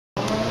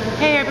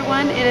Hey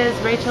everyone, it is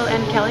Rachel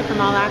and Kelly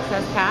from All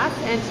Access Pass,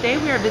 and today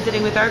we are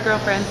visiting with our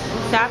girlfriends,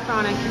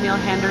 Saffron and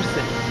Camille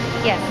Henderson.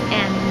 Yes,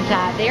 and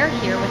they're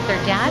here with their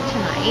dad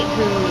tonight,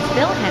 who's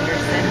Bill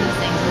Henderson, who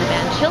sings in the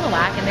band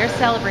Chilliwack, and they're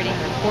celebrating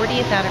their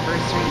 40th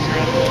anniversary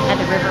tonight at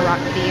the River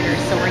Rock Theatre,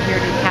 so we're here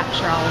to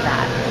capture all of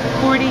that.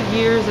 40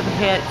 years of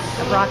hits.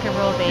 A rock and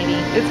roll baby.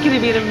 It's going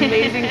to be an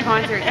amazing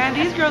concert, and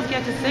these girls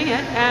get to sing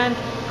it, and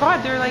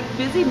God, they're like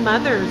busy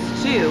mothers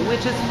too,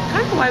 which is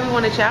kind of why we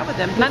want to chat with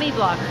them. Mummy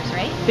bloggers,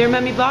 right? They're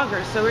mummy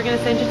bloggers, so we're going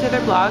to send you to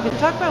their blog and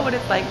talk about what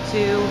it's like to,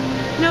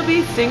 you know,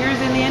 be singers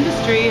in the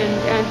industry and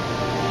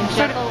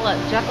juggle the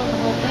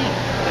whole thing.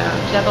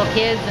 Yeah. Juggle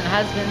kids and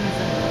husbands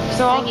and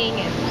so singing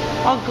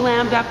all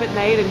glammed up at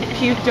night and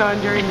puked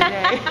on during the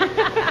day.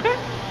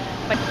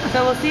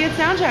 So we'll see you at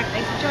Soundcheck.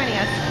 Thanks for joining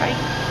us. Bye.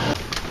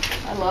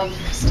 I love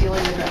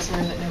stealing the dressing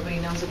room that nobody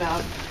knows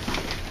about.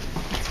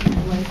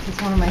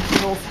 It's one of my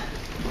heels.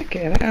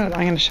 Get out.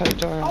 I'm going to shut the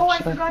door. Oh, I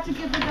forgot to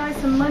give the guy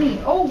some money.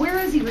 Oh, where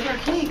is he with our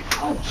cake?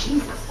 Oh,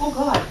 Jesus. Oh,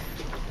 God.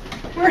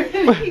 Where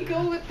did he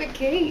go with the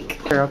cake?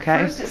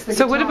 Okay.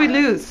 So what did we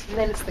lose? And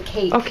then it's the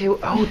cake. Okay.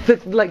 Oh, the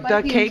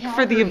cake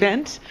for the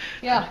event?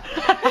 Yeah.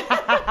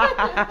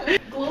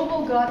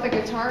 Global got the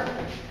guitar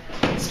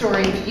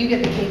story, but you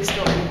get the cake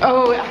story.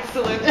 Oh,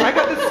 excellent. I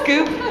got the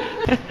scoop.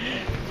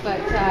 But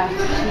she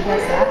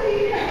does that.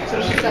 So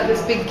she's got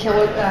this big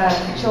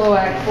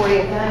Chilliwack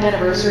 40th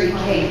anniversary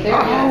cake. There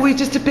Oh, we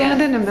just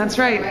abandoned him. That's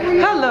right.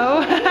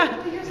 Hello.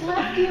 Here's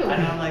left you.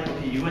 And I'm like,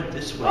 okay, you went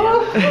this way.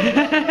 Oh.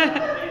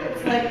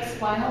 It's like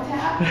Spinal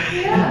Tap.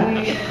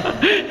 Yeah.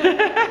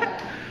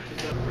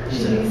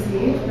 Should we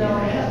see if they'll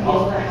be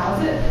able to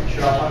house it?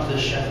 Sure, I'll talk to the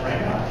chef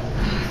right now.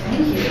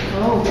 Thank you.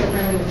 Oh, get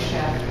friendly with the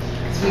chef.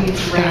 Because we get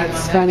to bring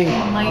That's funny. I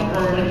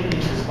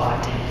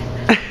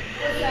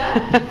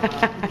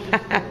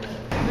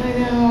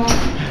know.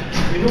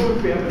 You know what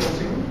we have in the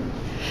room?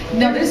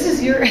 No, this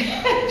is your.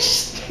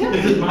 This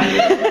is my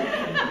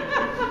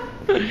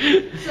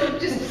So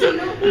just so you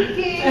know,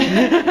 cake.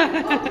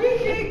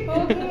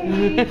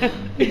 Okay.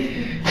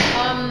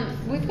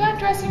 We've got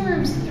dressing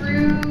rooms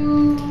through.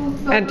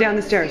 And down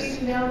the stairs.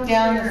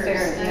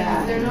 Downstairs,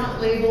 yeah. They're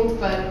not labeled,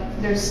 but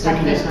there's stuff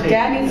that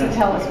Dad needs to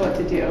tell us what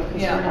to do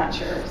because we're not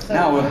sure. So.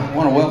 Now I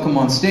want to welcome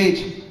on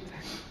stage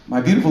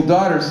my beautiful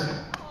daughters,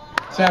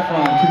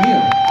 Saffron and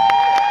Camille.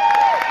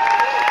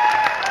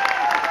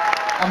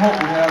 I'm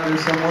hoping they're out there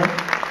somewhere.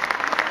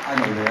 I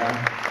know they are.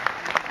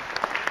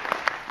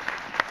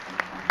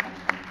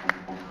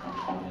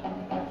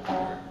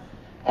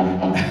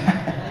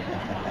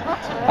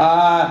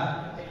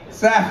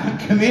 Saff and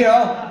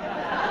Camille.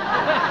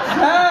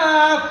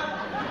 Saff!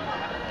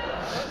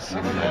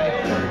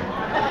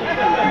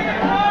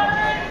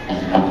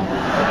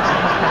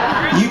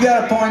 You got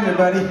a pointer,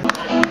 buddy.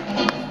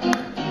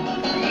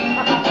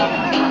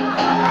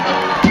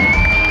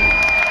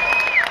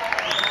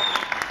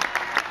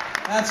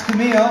 That's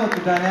Camille with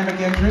the dynamic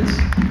entrance.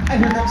 And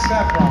here comes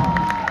Saffron.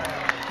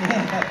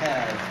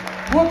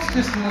 Yeah. Whoops,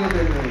 just a little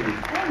bit late.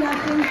 Oh,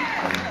 nothing.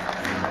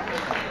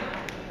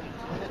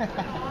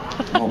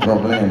 No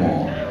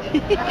problemo.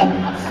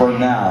 For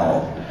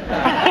now.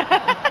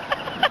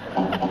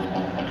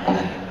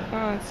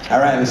 All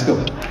right, let's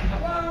go.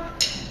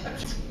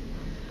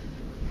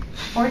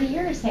 40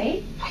 years,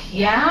 hey?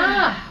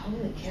 Yeah.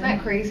 Isn't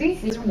that crazy?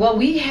 Well,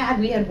 we had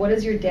What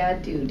Does Your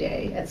Dad Do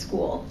Day at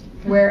school,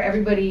 where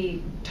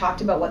everybody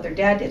talked about what their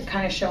dad did,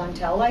 kind of show and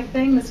tell like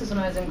thing. This was when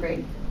I was in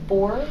grade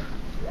 4.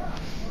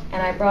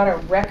 And I brought a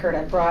record.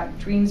 I brought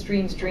Dreams,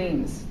 Dreams,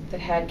 Dreams that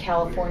had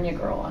California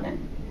Girl on it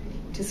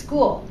to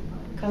school.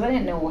 Because I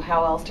didn't know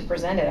how else to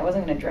present it. I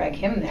wasn't going to drag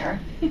him there.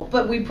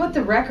 But we put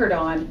the record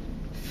on,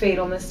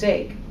 fatal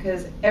mistake.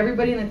 Because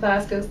everybody in the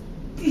class goes,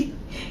 he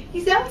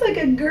sounds like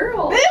a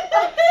girl.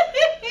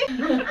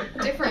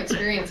 Different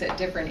experience at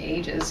different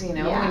ages, you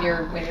know.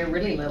 Yeah. When you're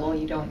really little,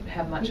 you don't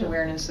have much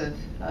awareness of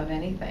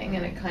anything,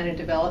 and it kind of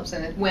develops.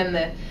 And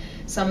when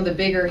some of the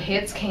bigger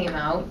hits came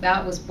out,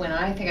 that was when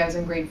I think I was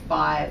in grade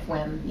 5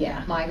 when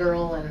My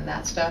Girl and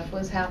that stuff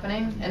was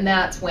happening, and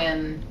that's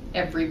when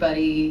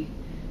everybody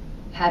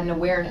had an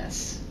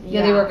awareness.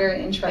 Yeah, they were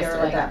very interested They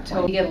were like, at that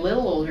point. You get a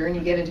little older and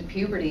you get into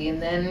puberty,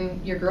 and then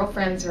your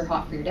girlfriends are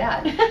hot for your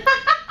dad.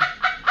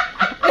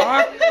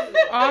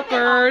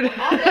 Awkward.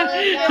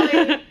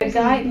 The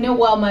guy, no,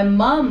 well, my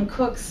mom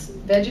cooks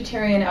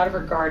vegetarian out of her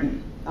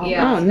garden.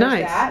 Yeah. Oh,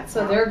 nice. That,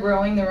 so they're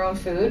growing their own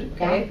food.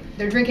 Okay.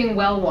 They're drinking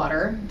well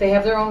water. They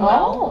have their own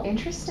well. Oh,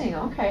 interesting.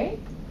 Okay.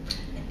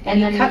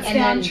 And he cuts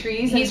down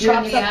trees. He's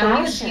and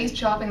chopping. He's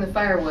chopping the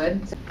firewood.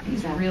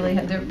 He's Exactly. really.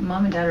 Their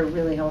mom and dad are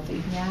really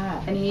healthy.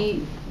 Yeah. And he,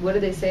 what do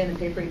they say in the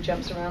paper? He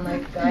jumps around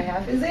like a guy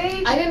half his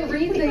age. I didn't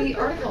read the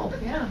article.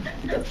 Yeah.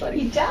 That's funny.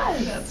 He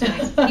does. That's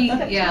nice. He's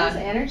got tons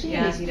of energy.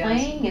 Yeah, and he he's does.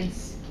 playing and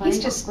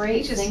playing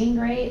great, singing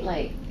great.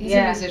 Like he's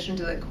a musician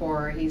to the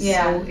core. He's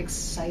so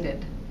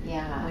excited.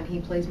 Yeah. When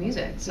he plays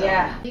music. So.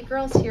 Yeah. Are you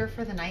girls here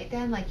for the night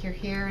then? Like you're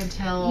here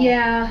until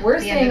We're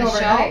the staying end of the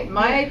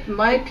overnight. show?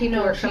 My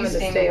people are coming to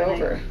stay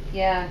over.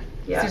 Yeah.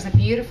 Yeah. There's a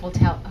beautiful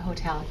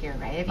hotel here,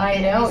 right? Have you I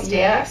been know. any stays?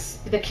 Yes.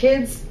 The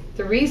kids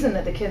the reason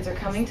that the kids are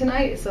coming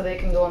tonight is so they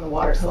can go on the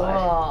water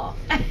slide.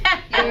 Cool.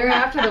 They're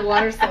after the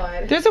water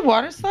slide. There's a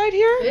water slide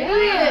here?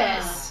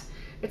 Yes.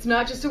 It's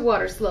not just a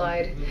water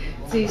slide.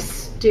 It's a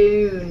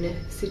stone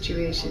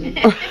situation.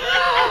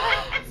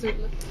 So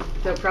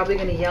they're probably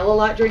going to yell a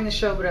lot during the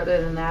show, but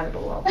other than that,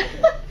 it'll all be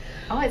good.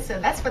 Oh, so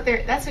that's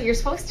what you're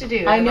supposed to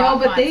do. I know,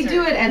 but they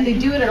do it, and they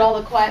do it at all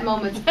the quiet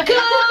moments. Go, Gaga!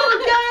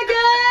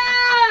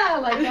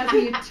 Like that's how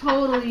you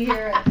totally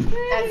hear it.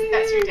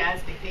 That's your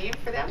dad's nickname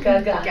for them?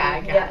 Gaga.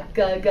 Gaga. Yeah,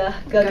 Gaga.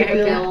 Gaga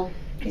Bill.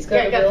 He's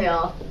Gaga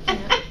Bill.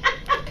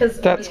 Because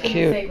That's he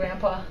cute. Say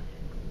Grandpa.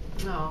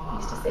 Aww. He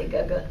used to say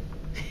Gaga.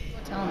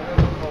 Tell him.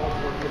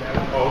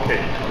 Oh,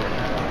 okay.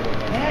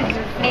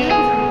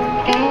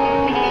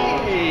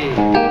 Hey,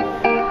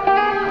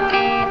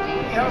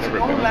 how's it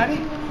going,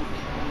 laddie?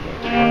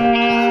 Oh,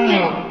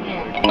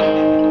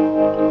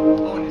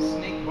 and a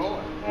snake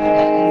boa.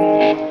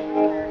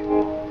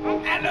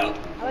 Hello.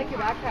 I like your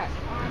backpack.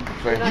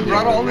 You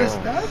brought all this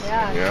stuff?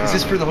 Yeah. Is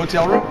this for the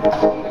hotel room?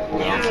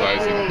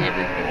 Downsizing and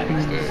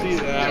everything. See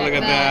that? Look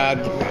at that.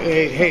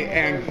 Hey,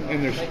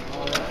 and there's 2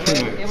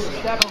 minutes.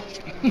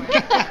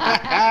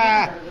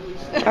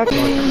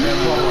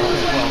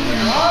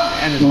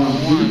 And it's not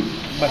one,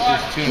 but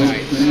there's 2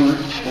 nights.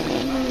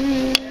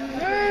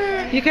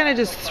 You kind of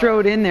just throw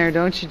it in there,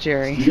 don't you,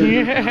 Jerry?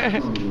 Yeah.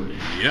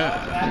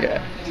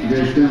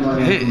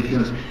 Hey,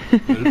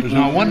 there's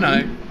not one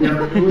night,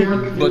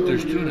 but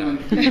there's 2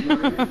 nights.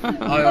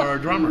 I are a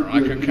drummer. I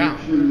can count.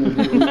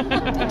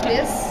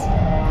 This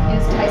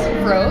is Tyson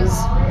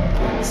Froese,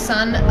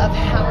 son of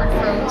Howard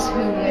Froese,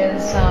 who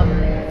is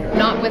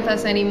not with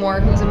us anymore,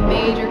 who's a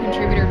major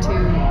contributor to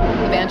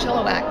the band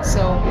Chilliwack.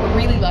 So we're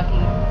really lucky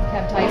to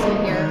have Tyson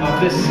here.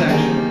 Of this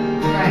section.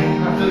 Right.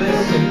 After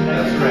this,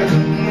 that's right.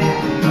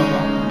 No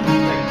problem.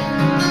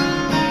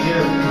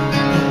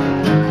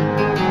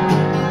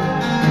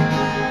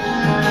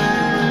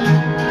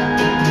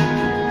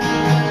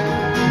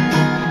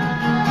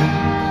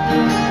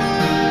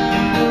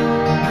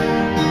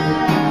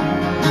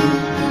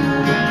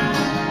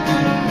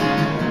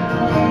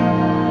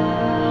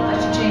 I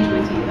should change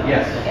with you though.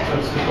 Yes, so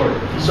it's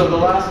recorded. So the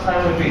last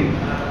time would be?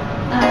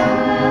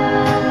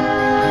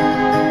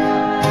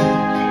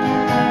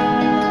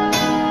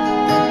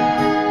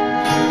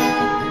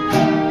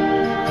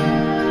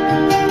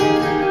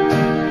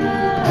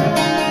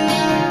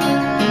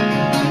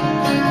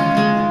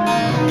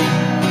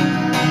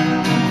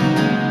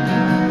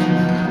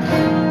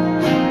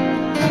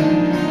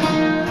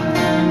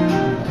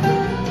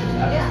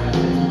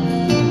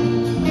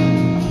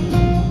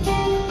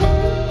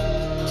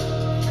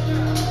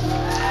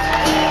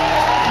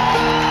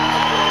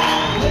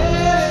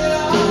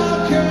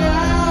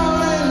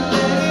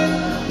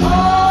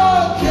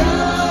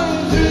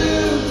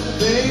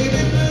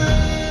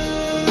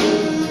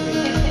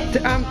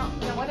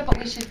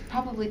 We should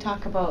probably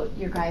talk about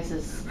your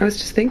guys' I was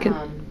just thinking.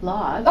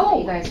 blog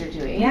Oh, that you guys are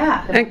doing.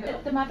 yeah.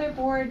 The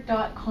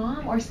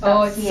motherboard.com or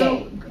Oh, it's .ca?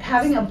 so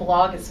having a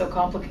blog is so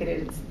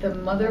complicated. It's the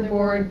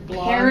Motherboard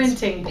Blogs,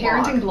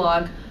 parenting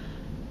blog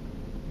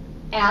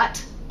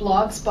at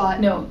blogspot.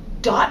 No,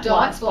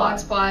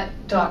 blogspot.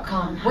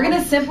 .com. We're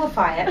gonna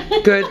simplify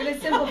it. Good. We're gonna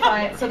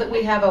simplify it so that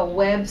we have a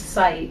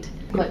website.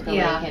 Click the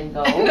Yeah. link and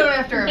go. You don't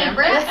have to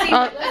remember it. Let's see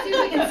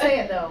if we can say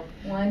it though.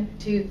 1,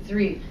 2,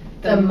 3.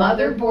 The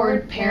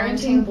Motherboard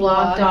Parenting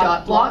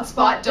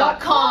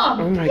Blog.blogspot.com.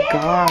 Oh my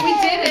God. We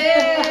did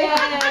it!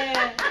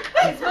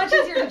 It's much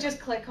easier to just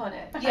click on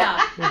it. Yeah.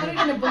 Put it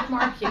in a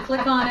bookmark, you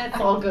click on it, it's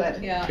all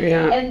good. Yeah.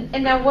 Yeah. And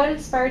now what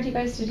inspired you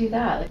guys to do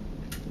that?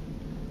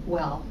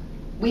 Well,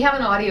 we have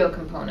an audio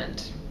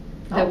component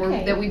that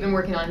Okay. that we've been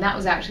working on. That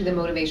was actually the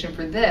motivation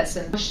for this.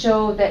 And A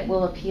show that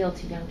will appeal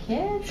to young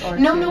kids? Or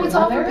no, to it's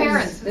all for mothers?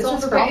 parents. This It's all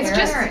is for for parents. It's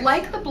just parents.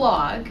 like the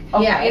blog.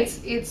 Okay. Yeah,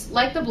 it's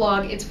like the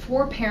blog. It's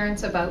for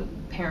parents about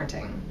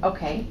parenting.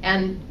 Okay.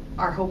 And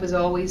our hope is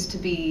always to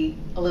be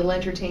a little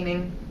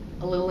entertaining,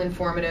 a little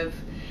informative,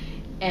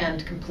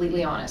 and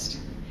completely honest.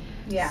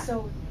 Yeah.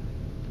 So,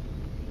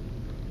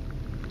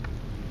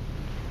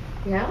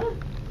 yeah?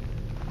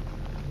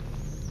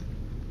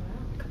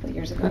 A couple of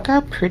years ago. Look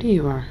how pretty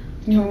you are.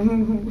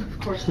 Of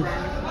course,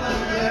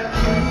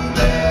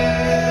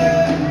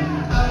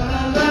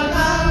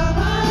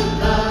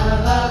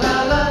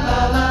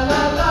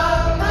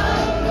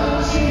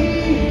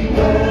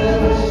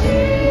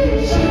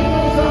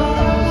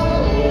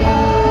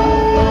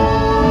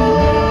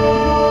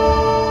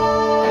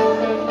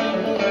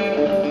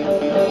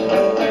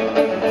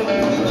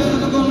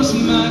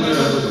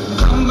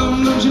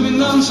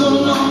 So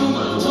long,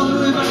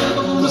 wonder if I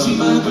ever wanna see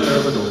my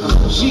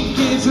girl. She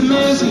gets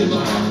amazing,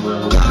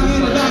 I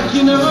get it back,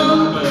 you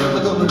know.